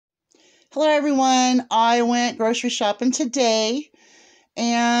Hello everyone, I went grocery shopping today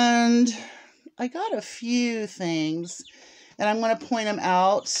and I got a few things and I'm going to point them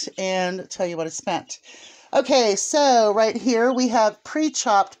out and tell you what I spent. Okay, so right here we have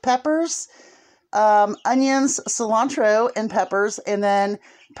pre-chopped peppers, onions, cilantro and peppers, and then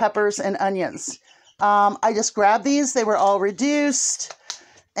peppers and onions. I just grabbed these, they were all reduced,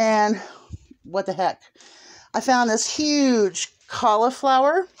 and what the heck. I found this huge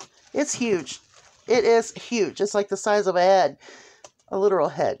cauliflower. It's huge. It is huge. It's like the size of a head. A literal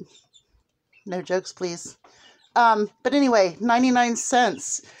head. No jokes, please. But anyway, 99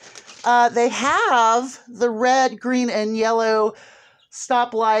 cents. They have the red, green, and yellow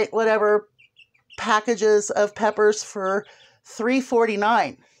stoplight, whatever, packages of peppers for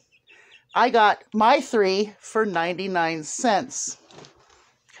 $3.49. I got my 3 for 99 cents.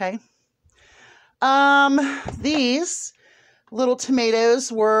 Okay. These little tomatoes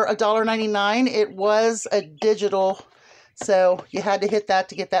were $1.99. It was a digital, so you had to hit that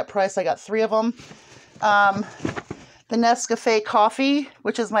to get that price. I got 3 of them. The Nescafe coffee,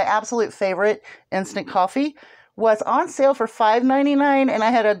 which is my absolute favorite instant coffee, was on sale for $5.99, and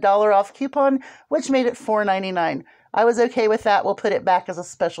I had a $1 off coupon, which made it $4.99. I was okay with that. We'll put it back as a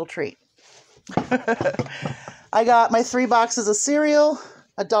special treat. I got my 3 boxes of cereal,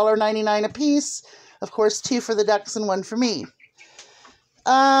 $1.99 a piece. Of course, 2 for the ducks and 1 for me.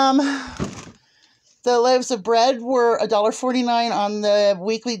 The loaves of bread were $1.49 on the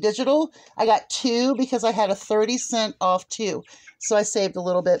weekly digital. I got 2 because I had a 30-cent off 2, so I saved a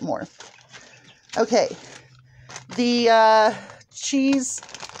little bit more. Okay, the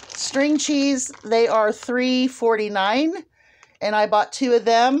string cheese, they are $3.49, and I bought 2 of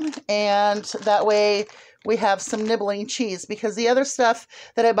them, and that way we have some nibbling cheese, because the other stuff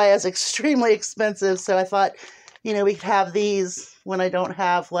that I buy is extremely expensive, so I thought, you know, we could have these when I don't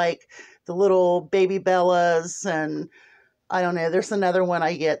have, like, the little baby Bellas, and I don't know, there's another one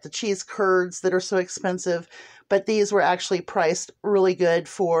I get, the cheese curds that are so expensive, but these were actually priced really good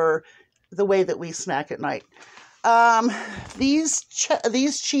for the way that we snack at night. These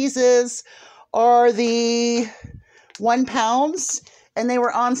cheeses are the 1 pounds, and they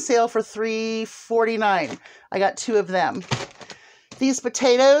were on sale for $3.49. I got 2 of them. These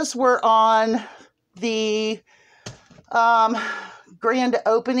potatoes were on the grand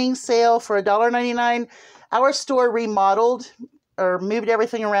opening sale for $1.99. Our store remodeled or moved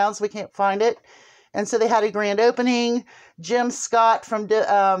everything around, so we can't find it. And so they had a grand opening. Jim Scott from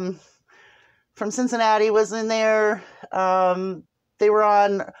Cincinnati was in there. They were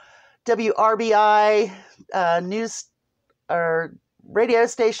on WRBI news or radio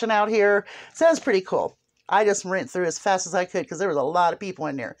station out here. So it was pretty cool. I just went through as fast as I could because there was a lot of people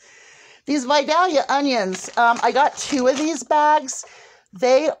in there. These Vidalia onions, I got 2 of these bags.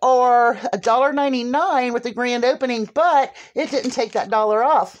 They are $1.99 with the grand opening, but it didn't take that $1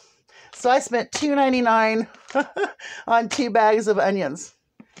 off. So I spent $2.99 on 2 bags of onions.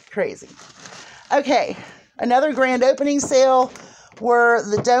 Crazy. Okay, another grand opening sale were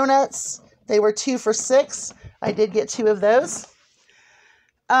the donuts. They were 2 for $6. I did get 2 of those.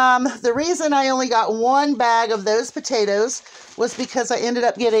 The reason I only got 1 bag of those potatoes was because I ended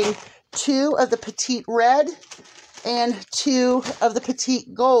up getting 2 of the petite red and 2 of the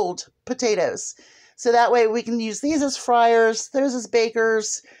petite gold potatoes. So that way we can use these as fryers, those as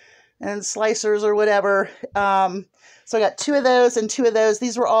bakers and slicers or whatever. So I got 2 of those and 2 of those.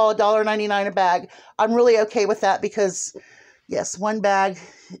 These were all $1.99 a bag. I'm really okay with that because, yes, 1 bag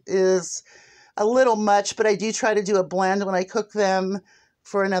is a little much, but I do try to do a blend when I cook them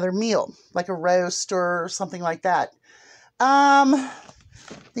for another meal, like a roast or something like that.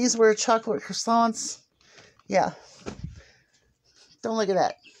 These were chocolate croissants. Yeah. Don't look at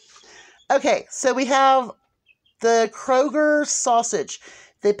that. Okay, so we have the Kroger sausage.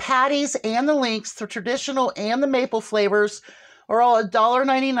 The patties and the links, the traditional and the maple flavors, are all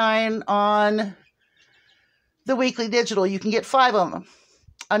 $1.99 on the weekly digital. You can get 5 of them.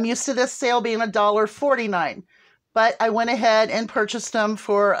 I'm used to this sale being $1.49, but I went ahead and purchased them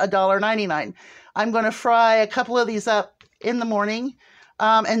for $1.99. I'm going to fry a couple of these up in the morning,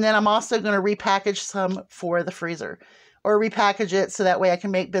 and then I'm also going to repackage some for the freezer, or repackage it so that way I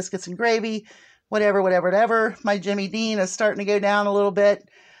can make biscuits and gravy, whatever. My Jimmy Dean is starting to go down a little bit.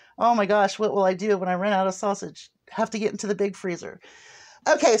 Oh my gosh, what will I do when I run out of sausage? Have to get into the big freezer.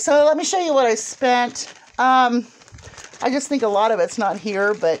 Okay, so let me show you what I spent. I just think a lot of it's not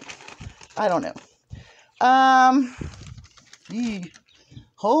here, but I don't know.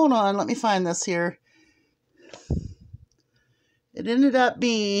 Hold on, let me find this here. It ended up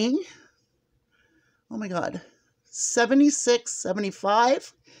being, oh my God,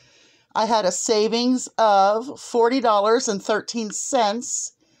 $76.75. I had a savings of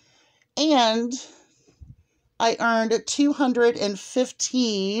 $40.13, and I earned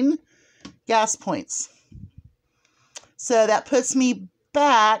 215 gas points. So that puts me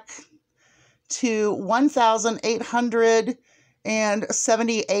back to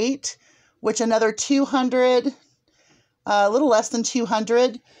 1,878, which another 200, a little less than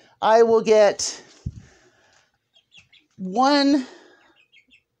 200, I will get one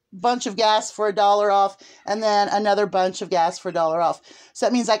bunch of gas for $1 off, and then another bunch of gas for $1 off. So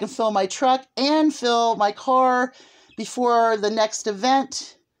that means I can fill my truck and fill my car before the next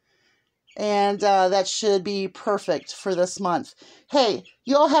event, and that should be perfect for this month. Hey,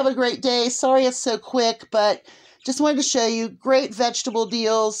 you all have a great day. Sorry it's so quick, but just wanted to show you great vegetable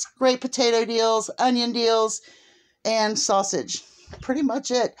deals, great potato deals, onion deals, and sausage. Pretty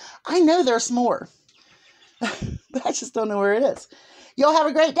much it. I know there's more, but I just don't know where it is. Y'all have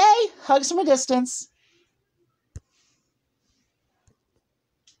a great day. Hugs from a distance.